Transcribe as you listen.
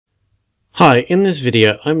Hi, in this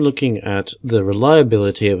video I'm looking at the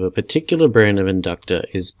reliability of a particular brand of inductor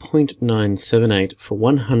is 0.978 for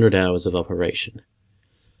 100 hours of operation.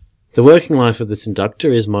 The working life of this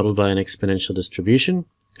inductor is modeled by an exponential distribution,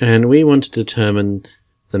 and we want to determine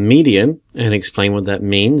the median and explain what that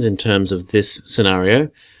means in terms of this scenario,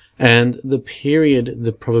 and the period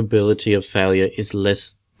the probability of failure is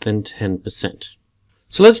less than 10%.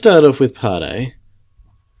 So let's start off with part A.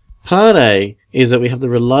 Part A is that we have the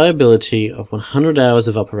reliability of 100 hours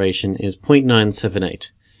of operation is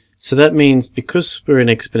 0.978. So that means because we're an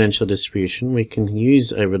exponential distribution, we can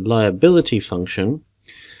use a reliability function.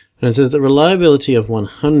 And it says that reliability of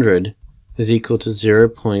 100 is equal to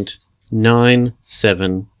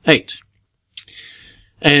 0.978.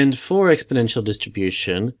 And for exponential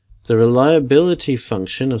distribution, the reliability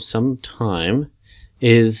function of some time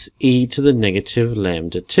is e to the negative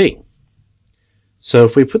lambda t. So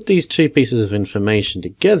if we put these two pieces of information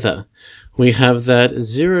together, we have that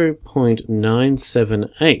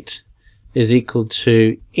 0.978 is equal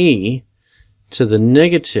to e to the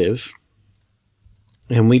negative,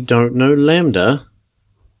 and we don't know lambda,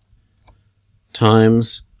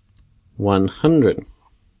 times 100.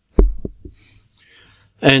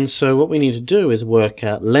 And so what we need to do is work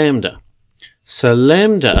out lambda. So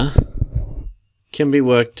lambda can be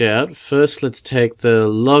worked out. First, let's take the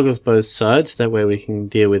log of both sides. That way we can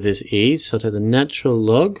deal with this e. So I'll take the natural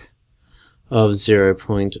log of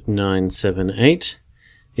 0.978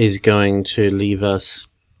 is going to leave us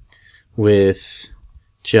with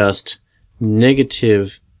just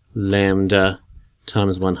negative lambda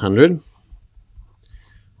times 100,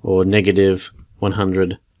 or negative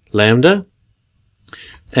 100 lambda.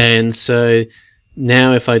 And so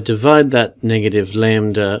now if I divide that negative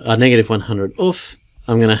lambda, negative 100 off,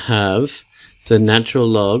 I'm going to have the natural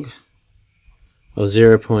log of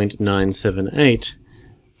 0.978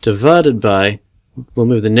 divided by, we'll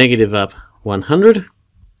move the negative up, 100.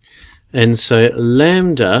 And so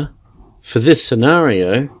lambda for this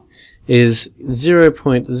scenario is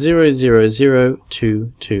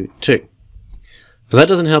 0.000222. But that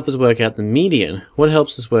doesn't help us work out the median. What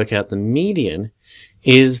helps us work out the median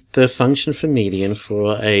is the function for median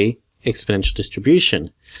for a exponential distribution.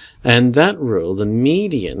 And that rule, the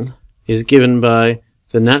median, is given by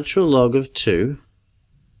the natural log of 2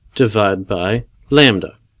 divided by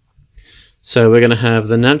lambda. So we're going to have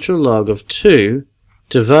the natural log of 2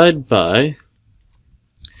 divided by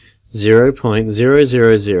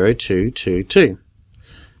 0.000222.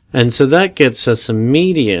 And so that gets us a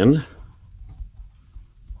median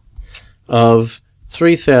of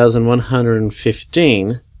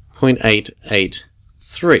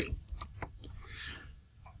 3,115.883.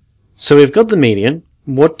 So we've got the median.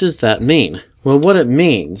 What does that mean? Well, what it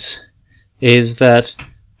means is that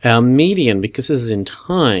our median, because this is in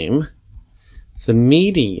time, the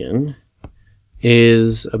median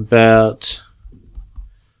is about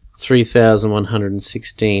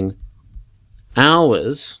 3,116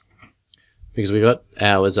 hours, because we got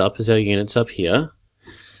hours up as our units up here.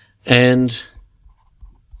 And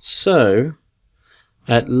so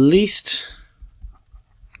at least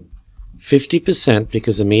 50%,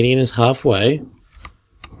 because the median is halfway,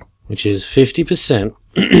 which is 50%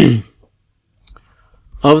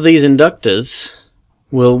 of these inductors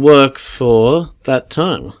will work for that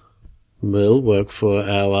time, will work for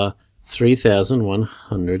our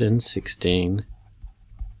 3,116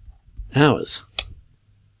 hours.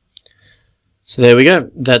 So there we go.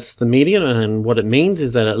 That's the median, and what it means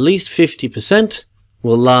is that at least 50%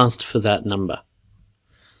 will last for that number.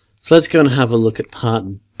 So let's go and have a look at part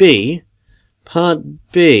B.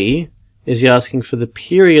 Part B is asking for the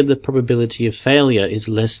period the probability of failure is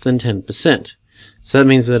less than 10%. So that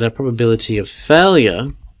means that our probability of failure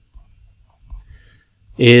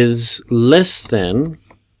is less than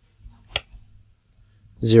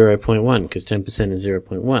 0.1, because 10% is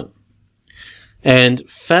 0.1. And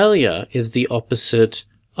failure is the opposite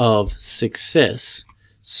of success.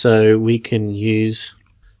 So we can use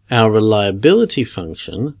our reliability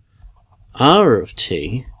function, R of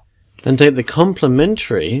t, and take the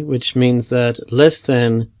complementary, which means that less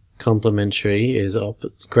than complementary is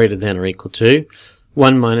greater than or equal to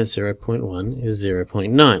 1 minus 0.1 is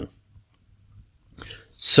 0.9.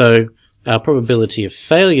 So our probability of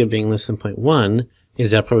failure being less than 0.1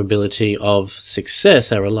 is our probability of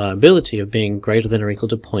success, our reliability of being greater than or equal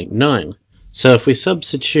to 0.9. So if we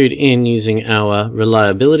substitute in using our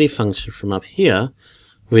reliability function from up here,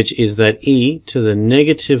 which is that e to the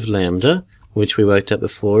negative lambda, which we worked out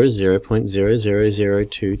before is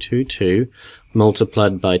 0.000222,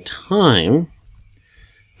 multiplied by time,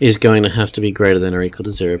 is going to have to be greater than or equal to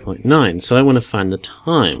 0.9. So I want to find the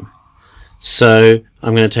time. So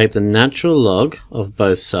I'm going to take the natural log of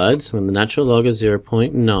both sides. When the natural log of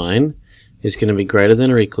 0.9 is going to be greater than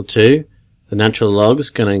or equal to, the natural log is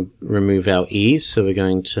going to remove our e's, so we're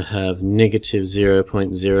going to have negative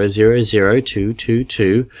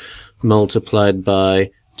 0.000222 multiplied by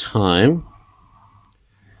time.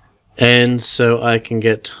 And so I can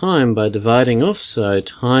get time by dividing off, so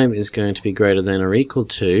time is going to be greater than or equal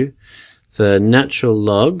to the natural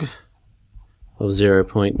log of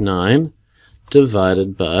 0.9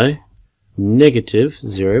 divided by negative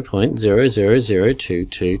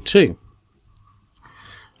 0.000222.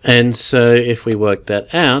 And so if we work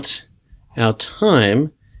that out, our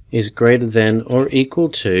time is greater than or equal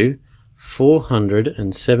to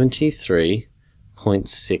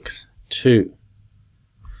 473.62.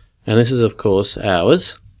 And this is, of course,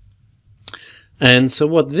 hours. And so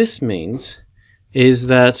what this means is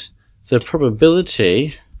that the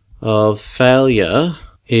probability of failure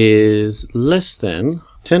is less than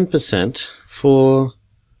 10% for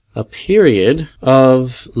a period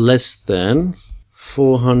of less than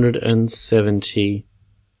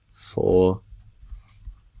 474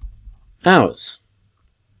 hours.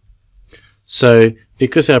 So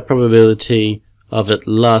because our probability of it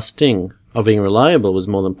lasting, of being reliable, was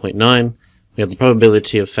more than 0.9, we have the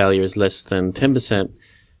probability of failure is less than 10%,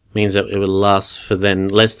 means that it will last for then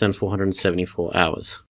less than 474 hours.